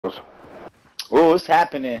Oh, it's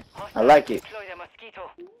happening. I like it.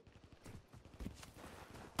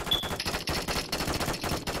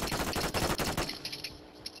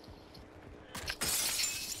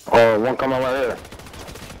 Oh, one coming right here.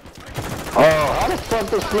 Oh, how the fuck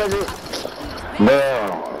this nigga? Bro,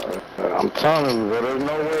 I'm telling you, bro, there's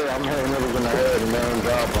no way I'm hitting niggas in the head and then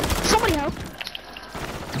drop him. Somebody help!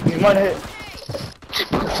 He's one hit.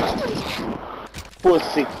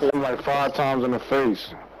 Pussy. I'm like 5 times in the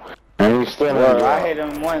face. And he's still Well, I hit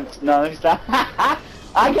him once. No, let me stop. I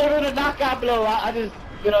gave him a knockout blow. I just,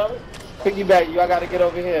 you know, piggyback you. I gotta get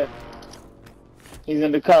over here. He's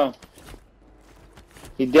in the cone.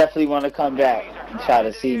 He definitely want to come back and try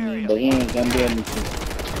to see me, but he ain't gonna do anything.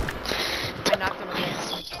 I knocked him again.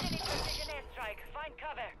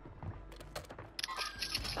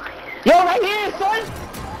 Yo, right here, son!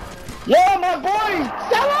 Yo, my boy!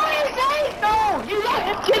 Stop lying, son! No! You let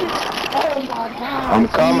him kill you! Oh my god! I'm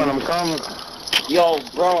coming. Yo,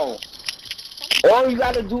 bro. All you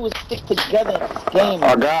gotta do is stick together in this game.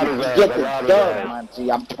 I got his ass. Get the dub, man.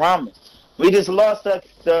 G, I promise. We just lost we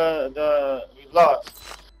lost.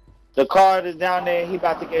 The card is down there. He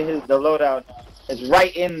about to get the loadout. It's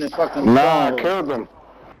right in the fucking Nah, zone. I killed him.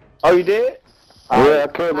 Oh, you did? Yeah, I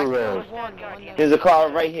killed his ass. Here's a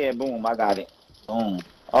card right here. Boom, I got it. Boom.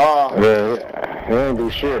 Oh. Yeah, he ain't do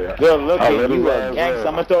shit. Good looking. You a ass gangster.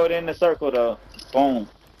 I'm gonna throw it in the circle though. Boom.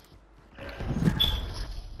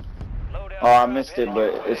 Oh, I missed it,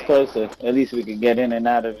 but it's closer. At least we can get in and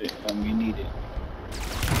out of it when we need it.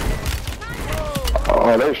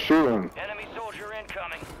 Oh, they shooting. Enemy soldier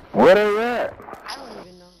incoming. Where they at? I don't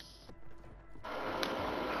even know.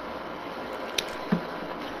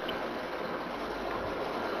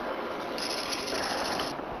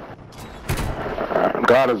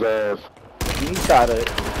 Got his ass. You try to do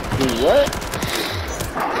what?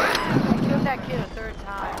 I killed that kid a 3rd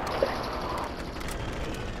time.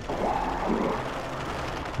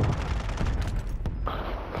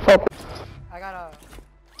 Fuck. I got a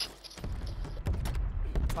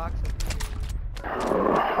box of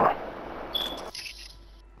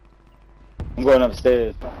I'm going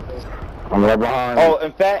upstairs. I'm right behind Oh,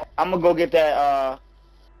 in fact, I'm gonna go get that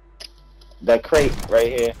crate right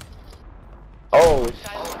here. Oh,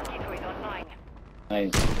 nice.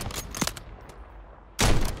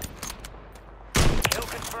 Kill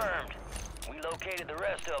confirmed. We located the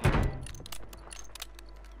rest of them.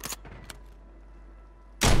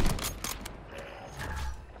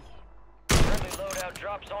 Friendly loadout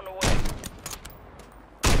drops on the way.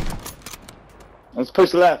 Let's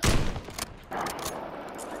push left.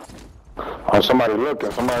 Oh, somebody looking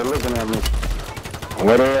at me.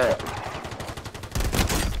 Where they at?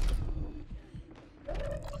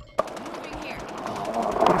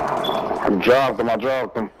 I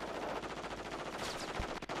dropped him.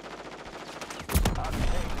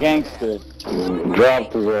 Gangster.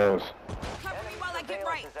 Dropped his ass.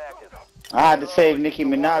 I had to save Nicki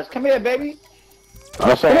Minaj. Come here, baby.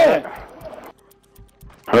 I said,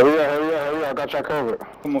 Come hurry up, I got y'all covered.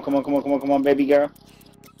 Come on, baby girl.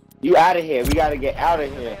 You out of here. We gotta get out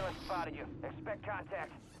of here. Expect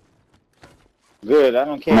contact. Good. I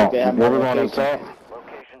don't care if they have Where no we going to location. top?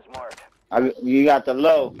 Location's marked. You got the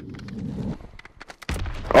low.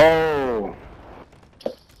 Oh.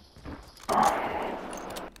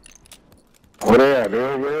 Where they at? They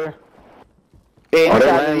over there? They're Oh, they inside the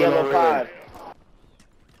landing yellow over pod.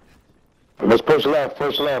 Let's push left.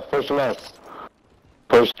 Push.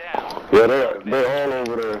 Yeah, they're all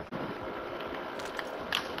over there.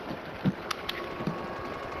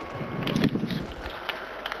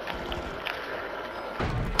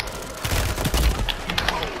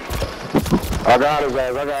 I got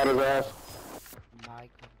his ass.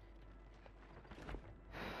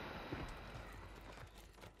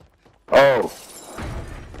 Oh.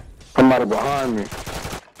 Somebody behind me.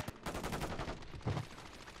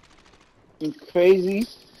 You crazy?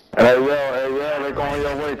 Hey yo, they going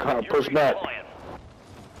your way. Push back.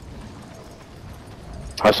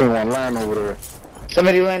 I see one land over there.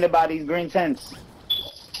 Somebody landed by these green tents.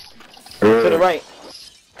 Yeah. To the right.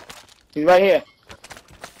 He's right here.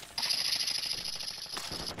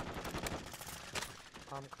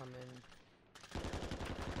 I'm coming.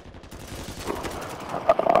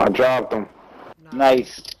 I dropped him.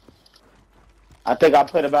 Nice. I think I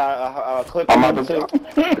put about a clip I'm on about him to.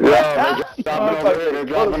 too. Yeah, they're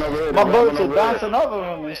dropping over here. My bullets are bouncing over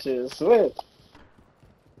him and shit. Sweet.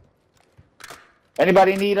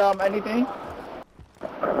 Anybody need anything?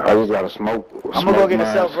 I just gotta smoke. I'm gonna go get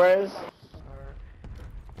a self-res.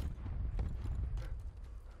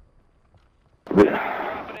 Yeah.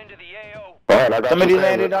 Dropping into the AO. Alright, I got Somebody some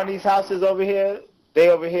landed cover. on these houses over here. They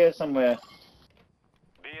over here somewhere.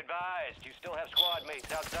 Be advised, you still have squad mates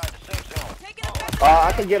outside the safe zone.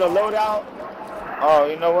 I can get a loadout. Oh,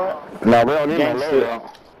 you know what? No, we don't need no Gangster.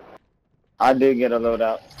 loadout. I did get a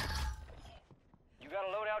loadout. You got a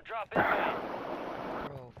loadout drop inbound.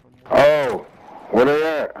 Bro, from Oh, where they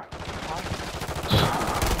at?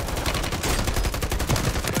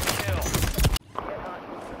 Good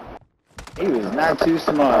kill. He was not too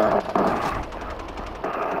smart.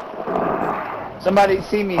 Somebody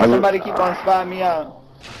see me. Somebody keep on spotting me out.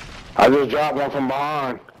 I just dropped one from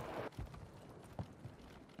behind.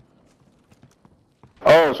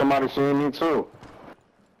 Oh, somebody seeing me too.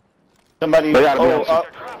 Somebody. They gotta,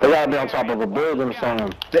 They be on top of a building or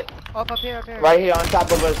something. up here, up here. right here on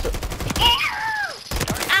top of us.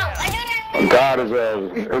 God is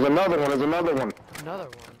there's another one. There's another one. Another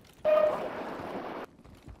one.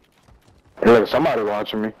 Hey, look, somebody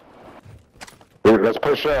watching me. Let's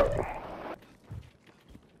push up.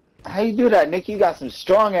 How you do that, Nick? You got some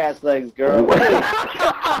strong ass legs, girl.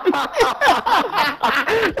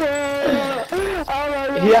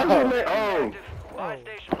 Yo. Buy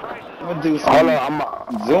station prices I'm gonna do some Hold on,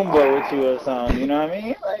 Zumba with you or something. You know what I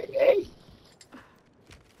mean? Like, hey.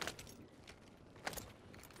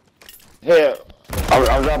 Here.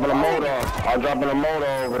 I'm dropping a motor. I'm dropping a motor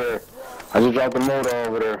over there. I just dropped the motor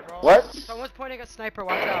over there. What? Someone's pointing a sniper,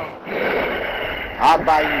 watch out. I'll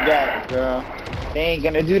buy you that, girl. They ain't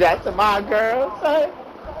gonna do that to my girl, son.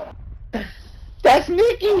 That's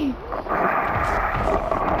Nicki.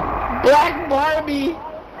 Black Barbie.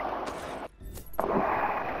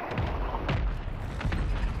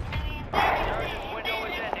 Charges window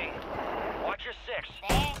is ending. Watch your six.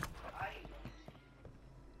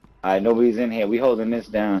 Alright, nobody's in here. We holding this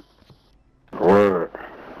down. Word.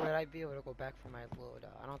 Would I be able to go back for my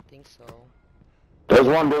loadout? I don't think so. There's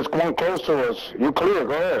one close to us. You clear,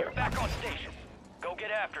 go ahead. Back on station. Go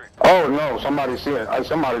get after it. Oh no, somebody see it.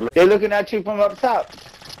 Somebody. They're looking at you from up top.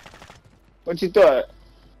 What you thought?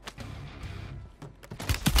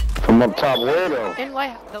 From up top, where though? In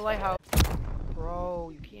the lighthouse.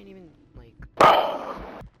 Bro, you can't even, like...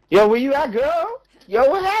 Yo, where you at, girl? Yo,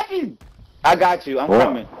 what happened? I got you. I'm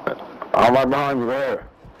coming. I'm right behind you, there.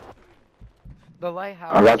 The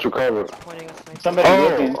lighthouse. I got you covered. Pointing a sniper. Somebody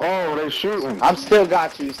looking. Oh, they shooting. I'm still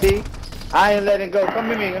got you. See? I ain't letting go. Come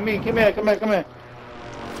with me. Come here. Come here.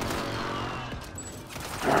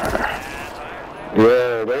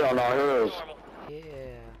 Yeah, they on our heels. Yeah.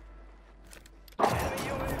 Enemy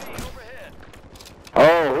UAV overhead.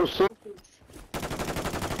 Oh, who's shooting?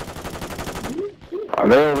 Are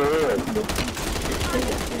they over here?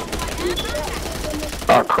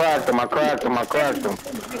 I cracked him.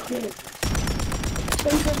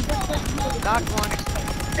 Knocked one.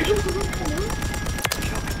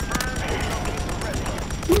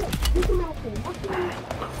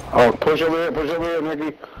 Oh, push over here,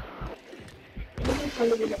 Nicky. No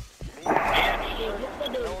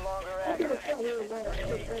longer active.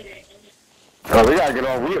 Oh, we gotta get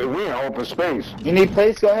off. We in open space. You need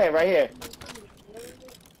place? Go ahead. Right here.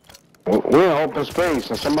 We in open space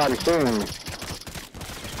and somebody's seeing me.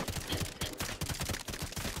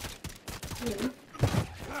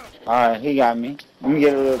 Alright, he got me. Let me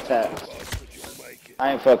get a little tap.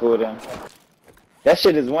 I ain't fucking with him. That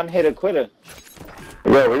shit is one hitter quitter.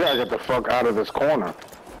 Yeah, we gotta get the fuck out of this corner.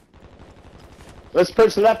 Let's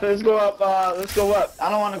push left. Let's go up. Let's go up. I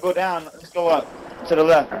don't want to go down. Let's go up to the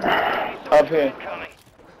left. Up here.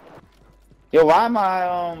 Yo, why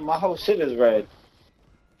my my whole shit is red?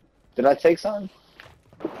 Did I take something?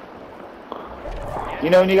 You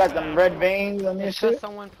know when you got them red veins on your It's just shit?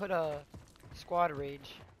 someone put a squad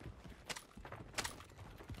rage.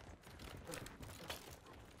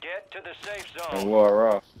 Get to the safe Oh, zone. war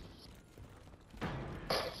off.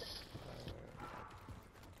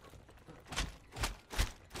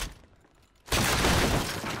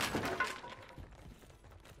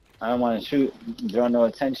 I don't want to shoot, draw no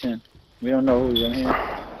attention. We don't know who's in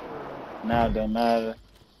here. Now it don't matter.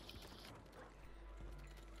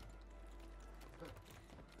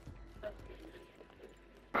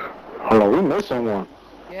 Hold on, we missing one.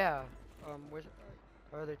 Yeah. Where's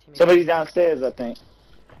our other teammate? Somebody's downstairs, I think.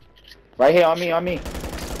 Right here, on me. Hold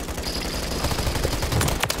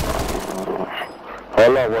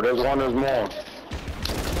up, well, there's one, there's more.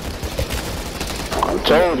 I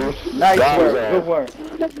told you. Nice God work, is ass. good work.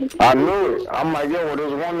 I knew it. I'm like, yo, well,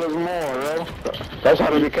 there's one, there's more, yo. That's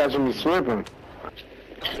how they be catching me slipping.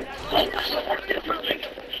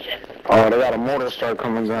 Oh, they got a mortar strike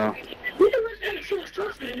coming down.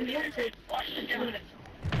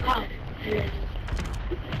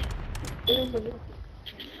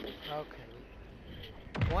 Okay.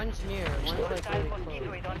 One's near. One's like Hostile really mosquito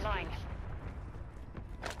close. is online.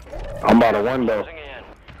 I'm by the window. Closing in.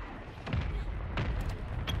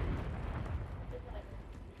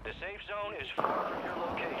 The safe zone is far from your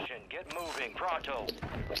location. Get moving, pronto.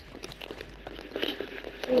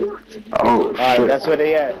 Oh, Alright, shit. that's where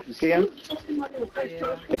they at. You see him?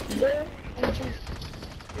 Yeah.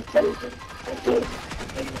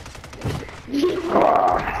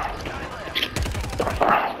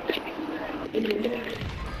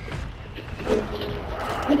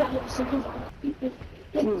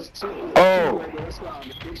 Oh,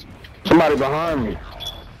 somebody behind me.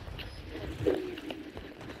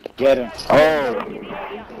 Get him.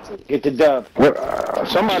 Oh, Get the dub. what,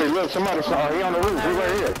 somebody look, somebody saw, he on the roof, he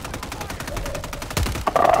right here.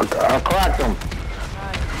 I cracked him.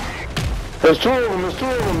 There's two of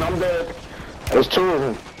them, I'm dead. There's two of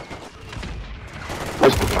them.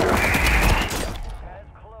 Has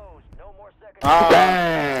closed. No more seconds.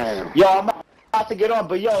 Damn. Yo, I'm about to get on,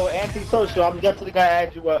 but yo, antisocial, I'm definitely gonna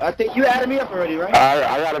add you up. I think you added me up already, right?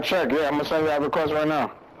 I gotta check, yeah, I'm gonna send you that request right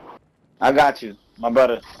now. I got you, my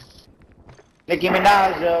brother. Nicki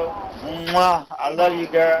Minaj, yo. Mwah. I love you,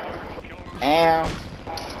 girl. Damn.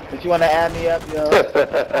 If you wanna add me up, yo.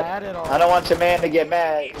 I had it all. I don't want your man to get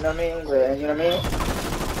mad, you know what I mean? But, you know what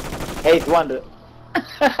I mean? Eighth wonder.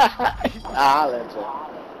 I'll let you.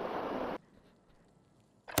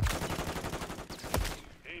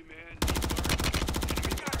 Hey man,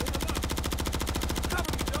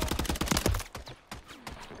 cover me, dog.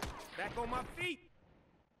 Back on my feet.